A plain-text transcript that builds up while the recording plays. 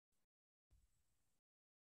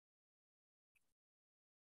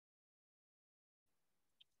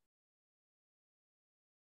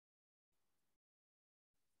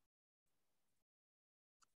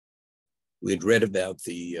We had read about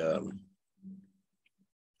the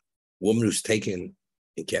woman who's taken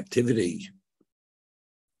in captivity,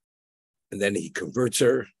 and then he converts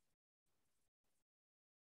her.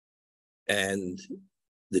 And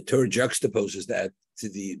the Torah juxtaposes that to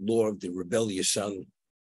the law of the rebellious son,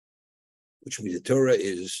 which means the Torah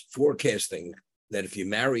is forecasting that if you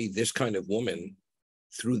marry this kind of woman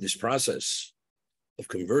through this process of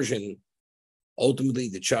conversion, ultimately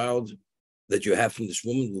the child that you have from this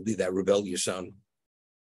woman will be that rebellious son.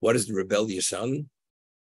 What is the rebellious son?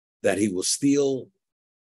 That he will steal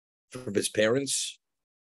from his parents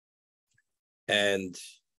and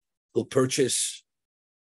he'll purchase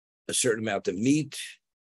a certain amount of meat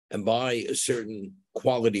and buy a certain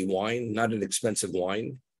quality wine, not an expensive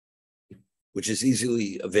wine, which is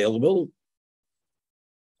easily available.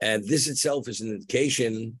 And this itself is an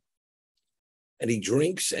indication, and he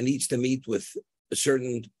drinks and eats the meat with a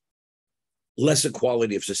certain lesser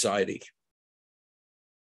quality of society,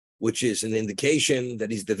 which is an indication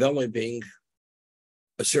that he's developing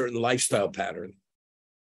a certain lifestyle pattern,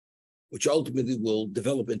 which ultimately will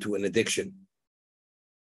develop into an addiction.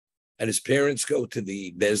 And his parents go to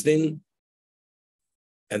the Bezdin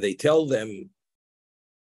and they tell them,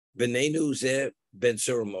 Benenu zeh ben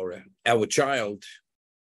Suramora, our child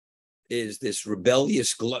is this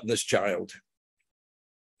rebellious, gluttonous child.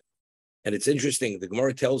 And it's interesting, the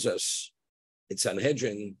Gemara tells us in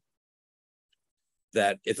Sanhedrin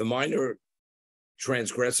that if a minor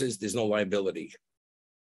transgresses, there's no liability.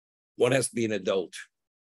 One has to be an adult.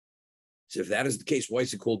 So if that is the case, why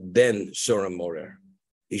is it called Ben Suramora?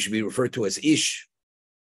 He should be referred to as Ish.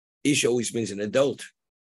 Ish always means an adult.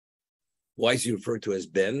 Why is he referred to as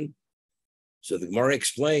Ben? So the Gemara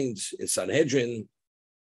explains in Sanhedrin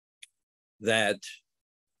that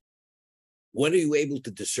when are you able to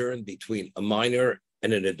discern between a minor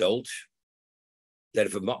and an adult? That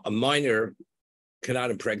if a minor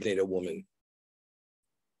cannot impregnate a woman,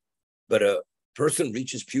 but a person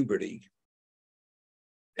reaches puberty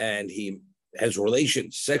and he has sexual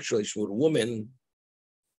relations with a woman,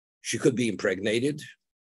 she could be impregnated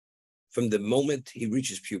from the moment he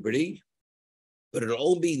reaches puberty, but it'll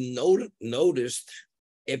only be noticed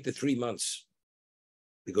after 3 months,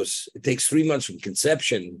 because it takes 3 months from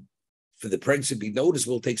conception for the pregnancy to be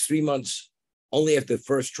noticeable. It takes 3 months only after the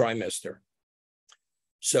first trimester.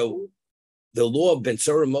 So the law of Ben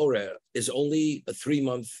Suramora is only a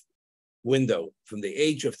 3-month window from the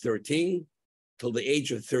age of 13 till the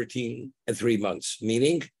age of 13 and 3 months,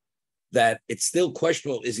 meaning that it's still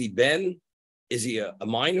questionable. Is he Ben? Is he a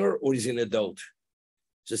minor, or is he an adult?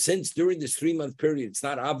 So since during this 3-month period, it's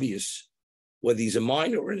not obvious whether he's a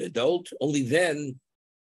minor or an adult, only then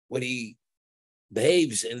when he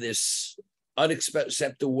behaves in this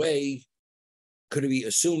unacceptable way, could he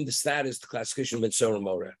assume the status, the classification of Ben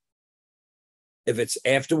Suramora. If it's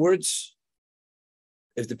afterwards,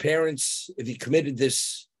 if he committed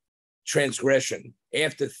this transgression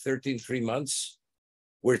after 3 months,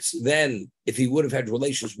 where it's then, if he would have had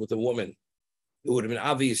relations with a woman, it would have been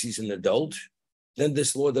obvious he's an adult, then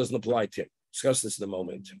this law doesn't apply to him. Discuss this in a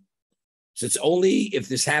moment. So it's only if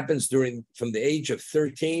this happens from the age of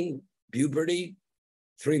 13, puberty,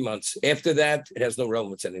 3 months. After that, it has no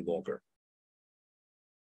relevance any longer.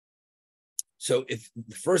 So if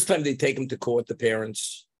the first time they take him to court, the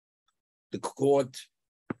parents, the court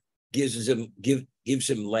gives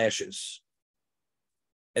him lashes,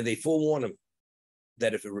 and they forewarn him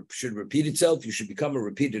that if it should repeat itself, you should become a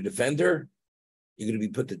repeated offender, you're going to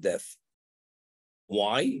be put to death.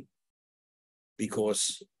 Why?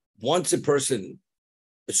 Because once a person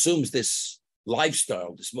assumes this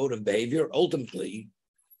lifestyle, this mode of behavior, ultimately,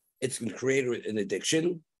 it's going to create an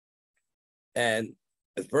addiction. And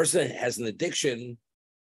if a person has an addiction,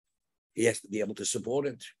 he has to be able to support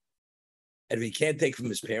it. And if he can't take from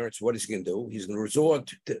his parents, what is he going to do? He's going to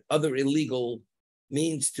resort to other illegal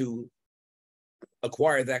means to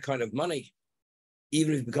acquire that kind of money,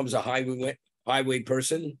 even if he becomes a highway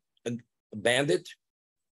person, a bandit,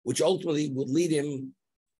 which ultimately will lead him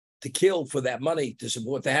to kill for that money to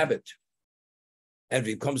support the habit. And if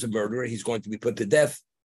he becomes a murderer, he's going to be put to death.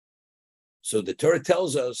 So the Torah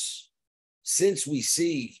tells us, since we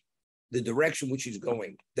see the direction which he's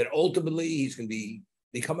going, that ultimately he's going to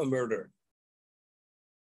become a murderer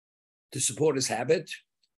to support his habit,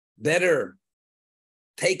 better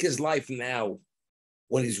take his life now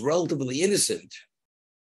when he's relatively innocent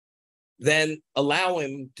than allow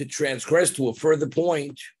him to transgress to a further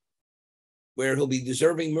point where he'll be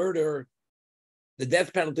deserving murder, the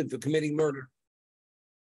death penalty for committing murder.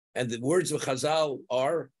 And the words of Chazal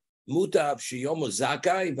are, Mutav sheyom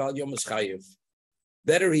zakai val yom chayev.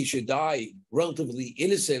 Better he should die relatively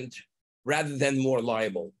innocent rather than more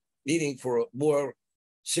liable, meaning for a more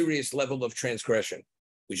serious level of transgression,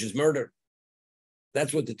 which is murder.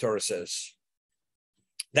 That's what the Torah says.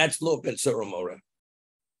 That's lo pensora mora.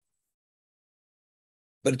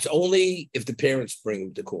 But it's only if the parents bring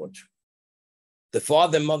him to court. The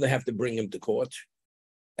father and mother have to bring him to court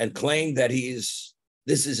and claim that this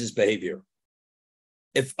is his behavior.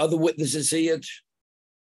 If other witnesses see it,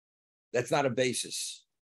 that's not a basis.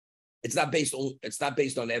 It's not based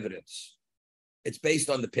on evidence. It's based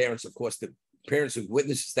on the parents. Of course, the parents who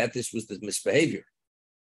witnesses that this was the misbehavior.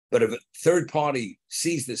 But if a third party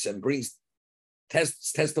sees this and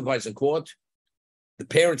testifies in court, the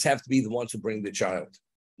parents have to be the ones who bring the child.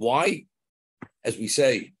 Why? As we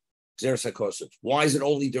say, why is it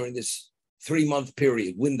only during this 3-month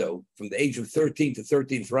period window from the age of 13 to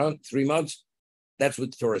 13 3 months? That's what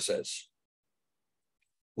the Torah says.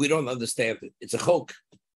 We don't understand it. It's a chok.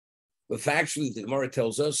 But factually, the Gemara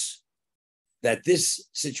tells us that this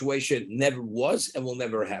situation never was and will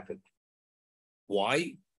never happen.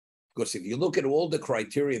 Why? Because if you look at all the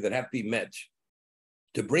criteria that have to be met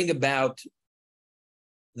to bring about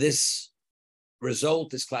this result,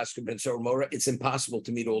 this classical ben Sora Mora, it's impossible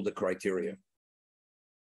to meet all the criteria.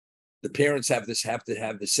 The parents have to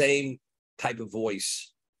have the same type of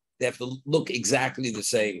voice. They have to look exactly the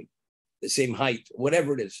same height,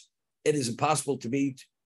 whatever it is. It is impossible to meet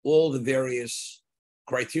all the various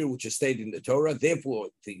criteria which are stated in the Torah. Therefore,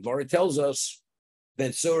 the Gemara tells us,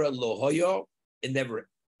 ben Sora lo hoyo, it never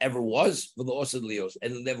ever was, and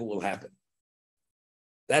it never will happen.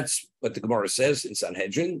 That's what the Gemara says in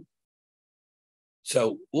Sanhedrin.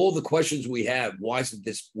 So all the questions we have, why is it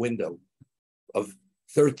this window of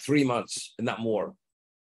 3 months and not more?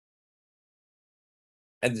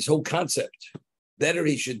 And this whole concept, better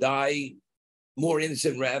he should die more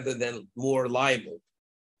innocent rather than more liable.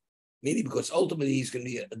 Meaning because ultimately he's going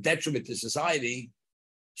to be a detriment to society.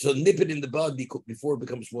 So nip it in the bud before it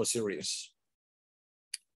becomes more serious.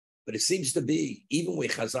 But it seems to be, even when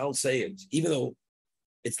Chazal say it, even though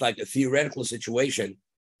it's like a theoretical situation,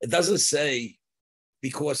 it doesn't say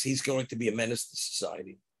because he's going to be a menace to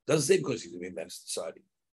society. It doesn't say because he's going to be a menace to society.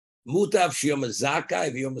 Mutav shiyom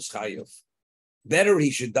zakai v'yom chayav. Better he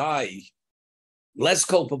should die less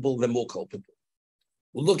culpable than more culpable.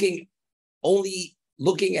 Only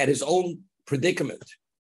looking at his own predicament.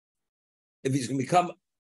 If he's going to become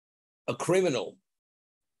a criminal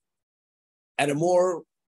at a more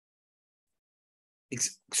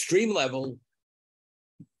extreme level,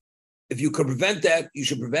 if you could prevent that, you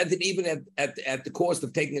should prevent it even at the cost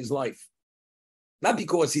of taking his life. Not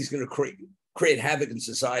because he's going to create havoc in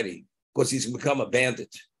society, because he's going to become a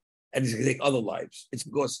bandit and he's going to take other lives. It's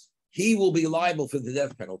because he will be liable for the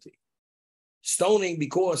death penalty. Stoning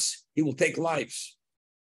because he will take lives.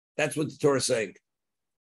 That's what the Torah is saying.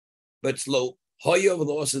 But slow, hoyo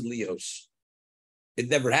v'losid lios. It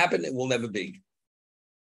never happened, it will never be.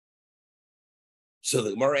 So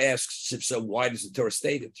the Gemara asks, if so, why does the Torah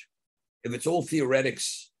state it? If it's all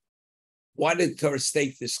theoretics, why did the Torah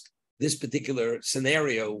state this particular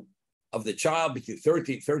scenario of the child between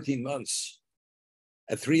 13 months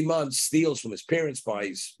at 3 months steals from his parents,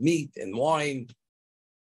 buys meat and wine,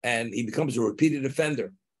 and he becomes a repeated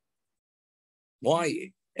offender?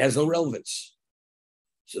 Why? It has no relevance.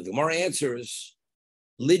 So the Gemara answers,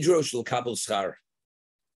 Lidrosh l'kabel schar.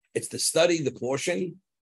 It's to study the portion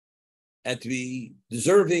and to be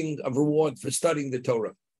deserving of reward for studying the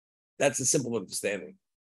Torah. That's a simple understanding.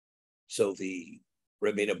 So the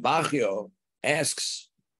Rebbeinu Bachya asks,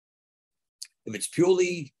 if it's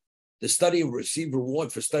purely the study and receive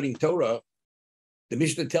reward for studying Torah, the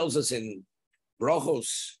Mishnah tells us in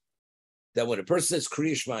Brachos that when a person says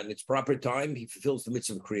Kriya Shema in its proper time, he fulfills the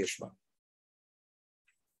mitzvah of Kriya Shema,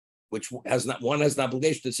 which one has an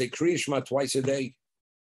obligation to say Kriya Shema twice a day,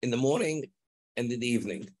 in the morning and in the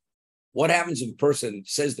evening. What happens if a person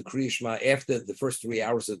says the Kriya Shema after the first 3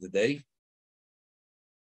 hours of the day?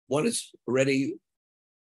 One is already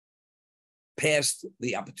past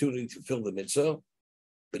the opportunity to fulfill the mitzvah,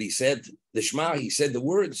 but he said the Shema, he said the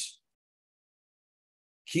words,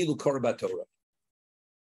 Kilu Korban Torah.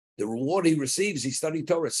 The reward he receives, he studied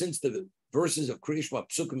Torah since the verses of Kriya Shema,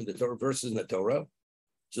 psukim in the Torah, verses in the Torah.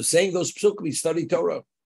 So saying those psukim, he studied Torah.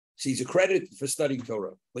 So he's accredited for studying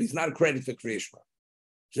Torah, but he's not accredited for Kriya Shema.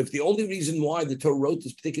 So if the only reason why the Torah wrote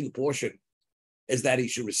this particular portion is that he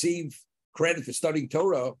should receive credit for studying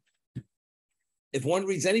Torah, if one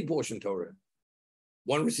reads any portion of Torah,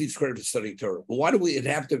 one receives credit for studying Torah. But why do we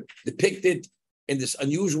have to depict it in this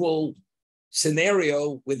unusual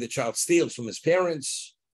scenario where the child steals from his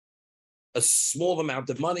parents a small amount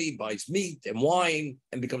of money, buys meat and wine,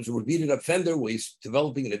 and becomes a repeated offender where he's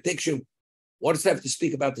developing an addiction, What does it have to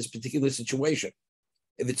speak about this particular situation?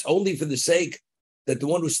 If it's only for the sake that the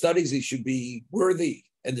one who studies it should be worthy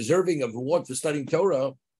and deserving of reward for studying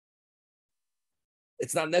Torah,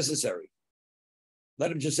 it's not necessary.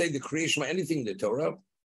 Let him just say the creation of anything in the Torah.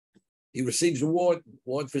 He receives reward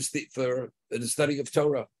for the study of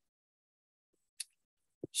Torah.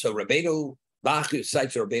 So Rabbeinu Bach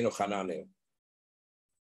cites Rabbeinu Hananel.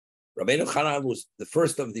 Rabbeinu Hananel was the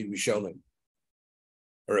first of the Rishonim.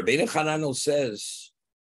 Rabbeinu Hananel says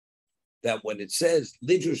that when it says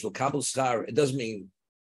Lidrush l'kabel schar, it doesn't mean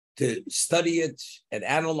to study it and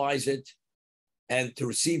analyze it and to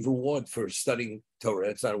receive reward for studying Torah.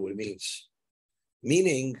 That's not what it means.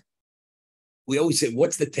 Meaning, we always say,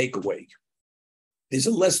 what's the takeaway? There's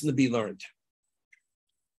a lesson to be learned.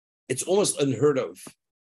 It's almost unheard of.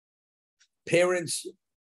 Parents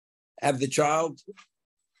have the child,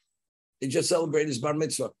 they just celebrate his bar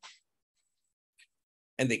mitzvah.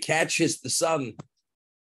 And they catch the son,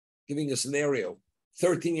 giving a scenario,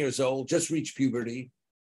 13 years old, just reached puberty,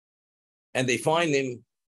 and they find him,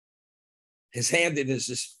 his hand in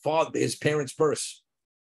his parents' purse,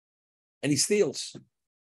 and he steals.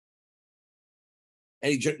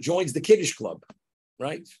 And he joins the Kiddush club,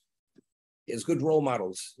 right? He has good role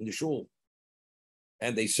models in the shul.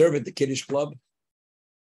 And they serve at the Kiddush club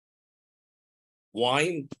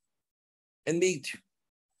wine and meat.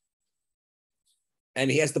 And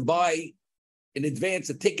he has to buy in advance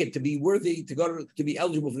a ticket to be worthy to be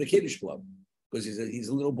eligible for the Kiddush club, because he's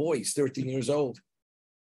a little boy. He's 13 years old,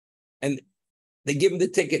 and they give him the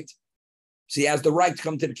ticket, so he has the right to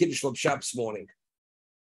come to the Kiddush club Shabbos morning.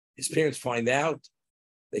 His parents find out.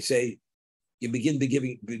 They say, "You begin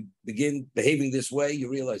behaving this way, you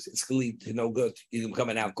realize it's going to lead to no good. You can become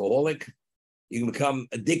an alcoholic. You can become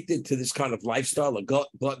addicted to this kind of lifestyle, a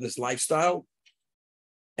gluttonous lifestyle."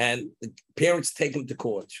 And the parents take him to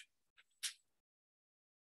court.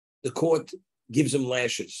 The court gives him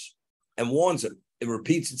lashes and warns him. If it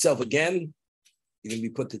repeats itself again, you're going to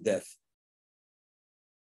be put to death.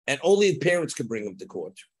 And only the parents can bring him to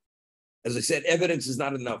court. As I said, evidence is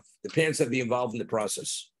not enough. The parents have to be involved in the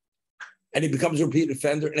process. And he becomes a repeat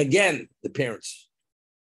offender. And again, the parents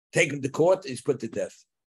take him to court, he's put to death.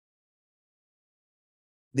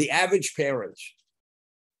 The average parent,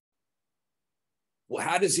 well,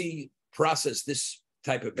 how does he process this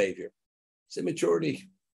type of behavior? It's immaturity.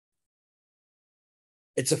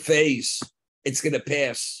 It's a phase. It's going to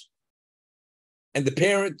pass. And the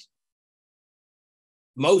parent,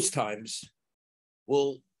 most times,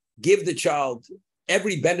 will give the child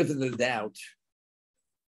every benefit of the doubt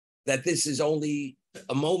that this is only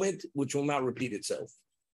a moment which will not repeat itself.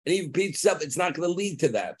 And if it repeats itself, it's not going to lead to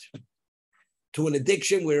that, to an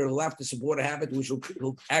addiction where he'll have to support a habit which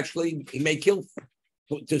will actually, he may kill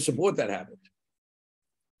to support that habit.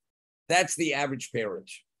 That's the average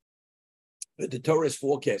parent. But the Torah is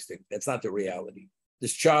forecasting. That's not the reality.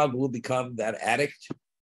 This child will become that addict,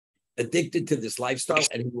 addicted to this lifestyle,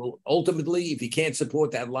 and he will ultimately, if he can't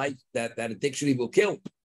support that life, that addiction, he will kill.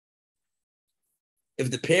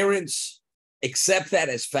 If the parents accept that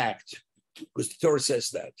as fact, because the Torah says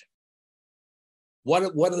that, what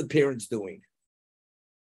are the parents doing?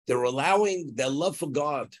 They're allowing their love for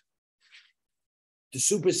God to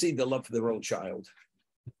supersede their love for their own child.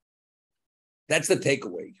 That's the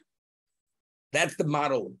takeaway. That's the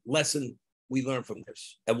model lesson we learn from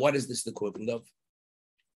this. And what is this the equivalent of?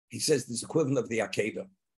 He says this equivalent of the Akedah.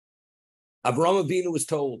 Avraham Avinu was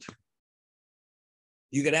told,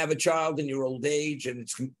 you can have a child in your old age, and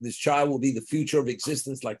this child will be the future of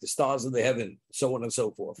existence like the stars of the heaven, so on and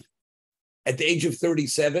so forth. At the age of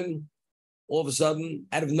 37, all of a sudden,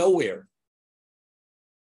 out of nowhere,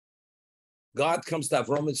 God comes to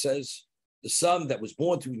Avraham and says, the son that was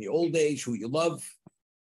born to you in your old age, who you love,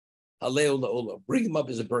 Haleo La'olam, bring him up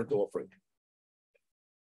as a burnt offering.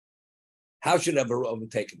 How should Avraham have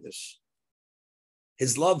taken this?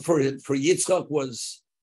 His love for Yitzchak was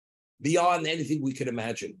beyond anything we could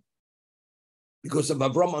imagine, because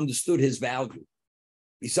Avraham understood his value,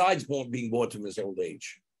 besides being born to his old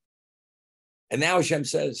age. And now Hashem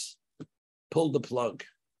says, pull the plug.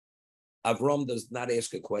 Avraham does not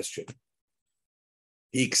ask a question.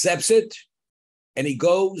 He accepts it, and he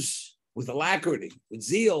goes with alacrity, with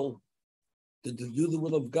zeal, to do the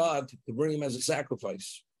will of God, to bring him as a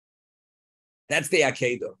sacrifice. That's the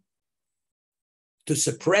Akedah. To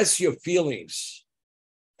suppress your feelings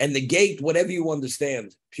and negate whatever you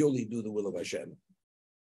understand, purely do the will of Hashem.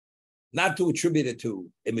 Not to attribute it to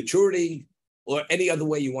immaturity or any other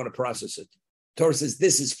way you want to process it. Torah says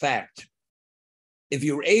this is fact. If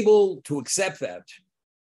you're able to accept that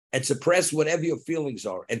and suppress whatever your feelings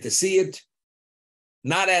are and to see it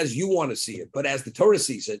not as you want to see it, but as the Torah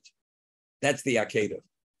sees it. That's the Akedah.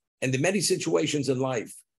 And in many situations in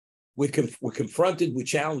life, we're confronted with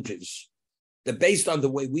challenges that, based on the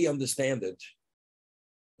way we understand it,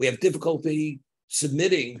 we have difficulty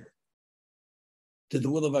submitting to the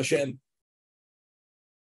will of Hashem.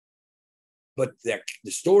 But the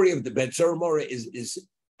story of the Ben Tzorah is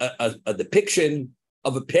a depiction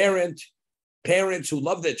of parents who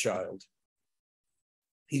love their child.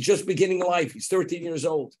 He's just beginning life. He's 13 years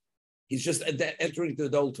old. He's just entering into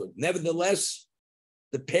adulthood. Nevertheless,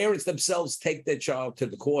 the parents themselves take their child to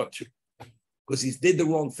the court because he did the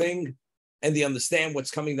wrong thing, and they understand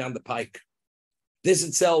what's coming down the pike. This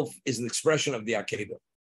itself is an expression of the Akedah.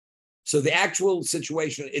 So the actual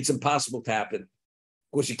situation, it's impossible to happen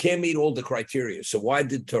because you can't meet all the criteria. So why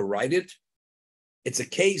did Torah write it? It's a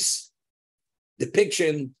case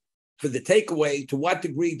depiction for the takeaway. To what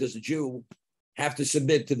degree does a Jew have to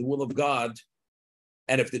submit to the will of God?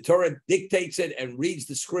 And if the Torah dictates it and reads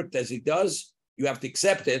the script as it does, you have to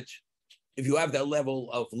accept it if you have that level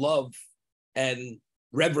of love and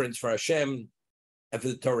reverence for Hashem and for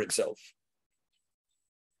the Torah itself.